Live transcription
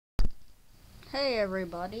Hey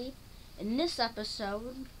everybody, in this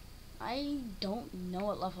episode, I don't know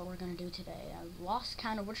what level we're going to do today. I've lost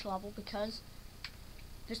count of which level because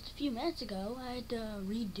just a few minutes ago I had to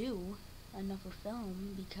redo another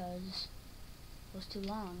film because it was too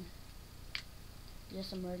long.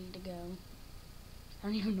 Yes, I'm ready to go. I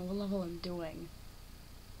don't even know what level I'm doing.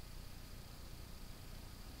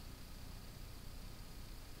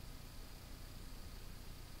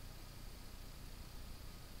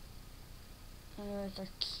 They're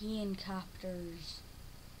keen copters.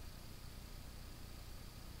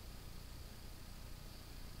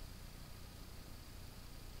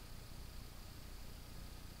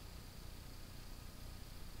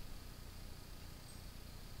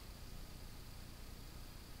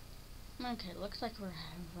 Okay, looks like we're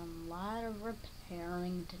having a lot of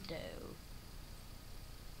repairing to do.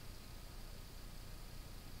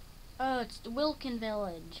 Oh, it's the Wilikin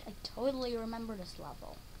village. I totally remember this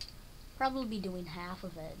level. Probably be doing half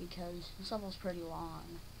of it because this level's pretty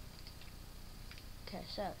long. Okay,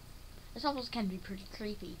 so this level can be pretty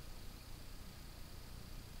creepy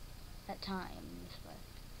at times, but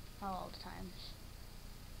not all the times.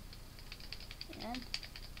 And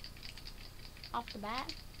off the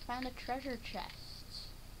bat, found a treasure chest.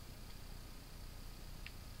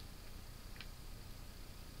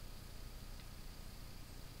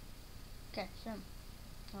 Okay, so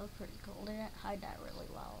that was pretty cool. They didn't hide that really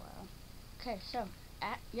well though. Okay, so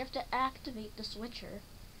you have to activate the switcher,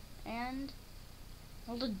 and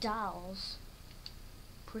all the dolls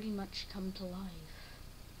pretty much come to life.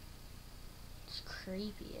 It's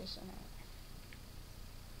creepy, isn't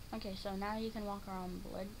it? Okay, so now you can walk around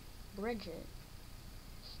Bridget.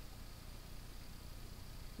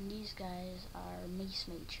 And these guys are mace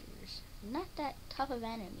matures. Not that tough of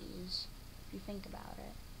enemies, if you think about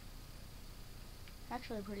it.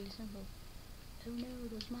 Actually pretty simple. Oh no,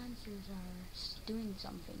 those monsters are doing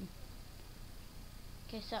something.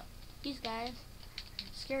 Okay, so these guys are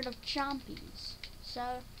scared of chompies.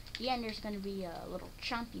 So the end there's gonna be a little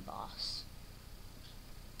chompy boss.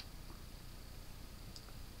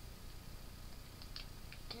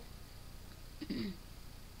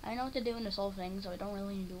 I know what to do in this whole thing, so I don't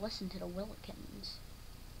really need to listen to the wilikins.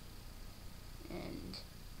 And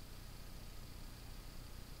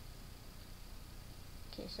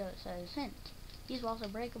okay, so it says hint. These walls are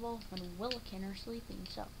breakable when wilikin are sleeping.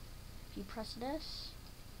 So if you press this,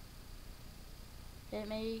 it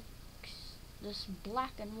makes this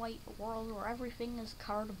black and white world where everything is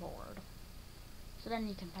cardboard. So then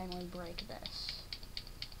you can finally break this.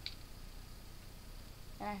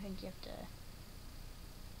 And I think you have to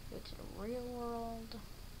go to the real world.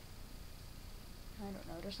 I don't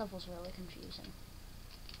know, this level's really confusing.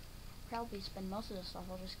 Probably spend most of this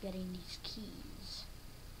level just getting these keys.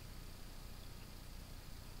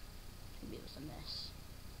 Maybe it was a miss.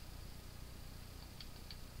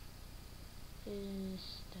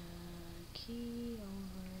 Is the key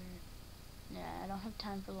over? Nah, I don't have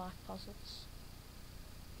time for locked puzzles.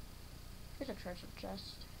 Here's a treasure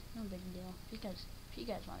chest. No big deal. If you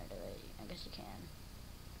guys want to do it, I guess you can.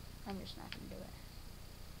 I'm just not gonna do it.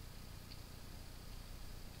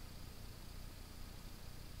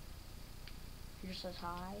 It just says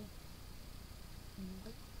hi.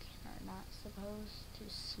 Wilikin are not supposed to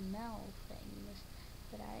smell things,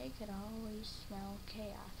 but I could always smell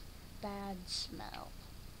chaos. Bad smell.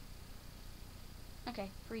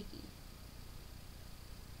 Okay, freaky.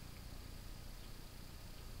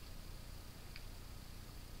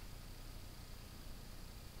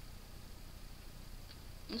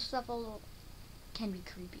 This level can be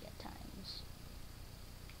creepy at times.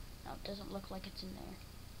 No, it doesn't look like it's in there.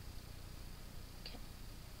 Okay.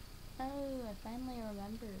 Oh, I finally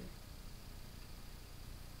remember.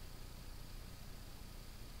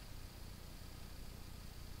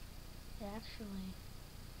 Actually,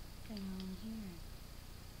 hang on here.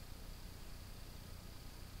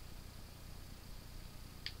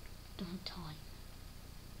 Don't time.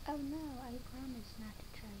 Oh no, I promise not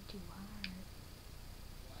to try too hard.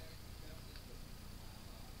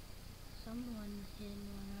 Someone hid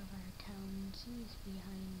one of our town keys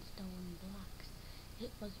behind stone blocks.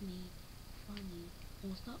 It was me. Funny.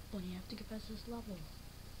 Well, it's not funny. I have to get past this level.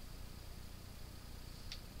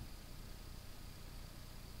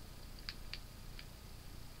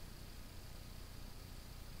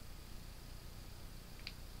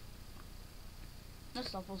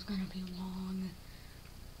 This level's gonna be long.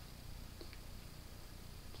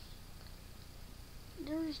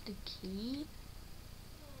 There's the key.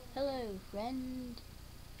 Hello, friend.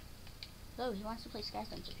 Oh, he wants to play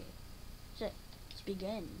skylanders with you. So, let's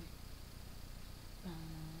begin. Bum,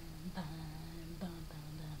 bum, bum,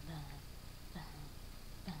 bum, bum, bum, bum.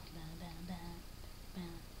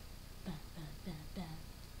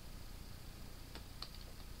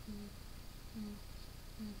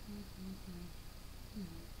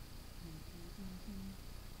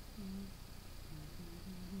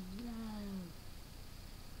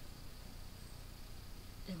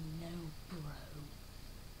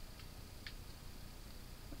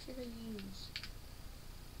 should I use?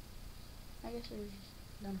 I guess there's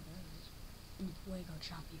none of those. And Fuego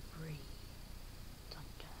Chompy free. Dun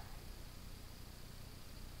dun.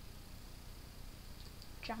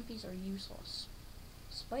 Chompies are useless.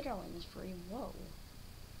 Spiderling is free. Whoa.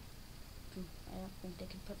 I don't think they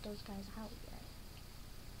can put those guys out yet.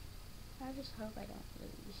 I just hope I don't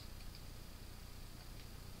lose.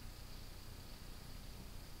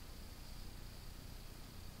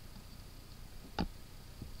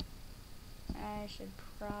 I should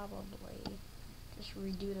probably just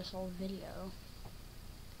redo this whole video.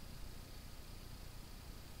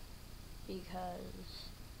 Because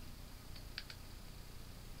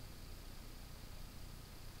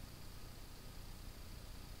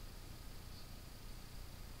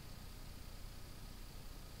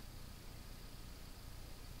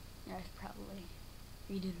I should probably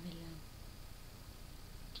redo the video.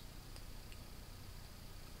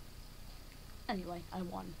 Anyway, I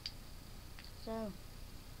won. So,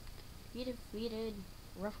 we defeated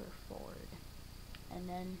Rutherford. And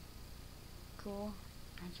then, cool.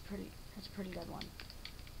 That's a pretty good one.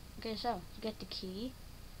 Okay, so, to get the key,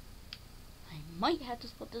 I might have to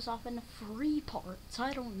split this off into 3 parts.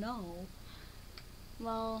 I don't know.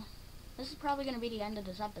 Well, this is probably going to be the end of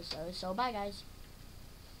this episode. So, bye guys.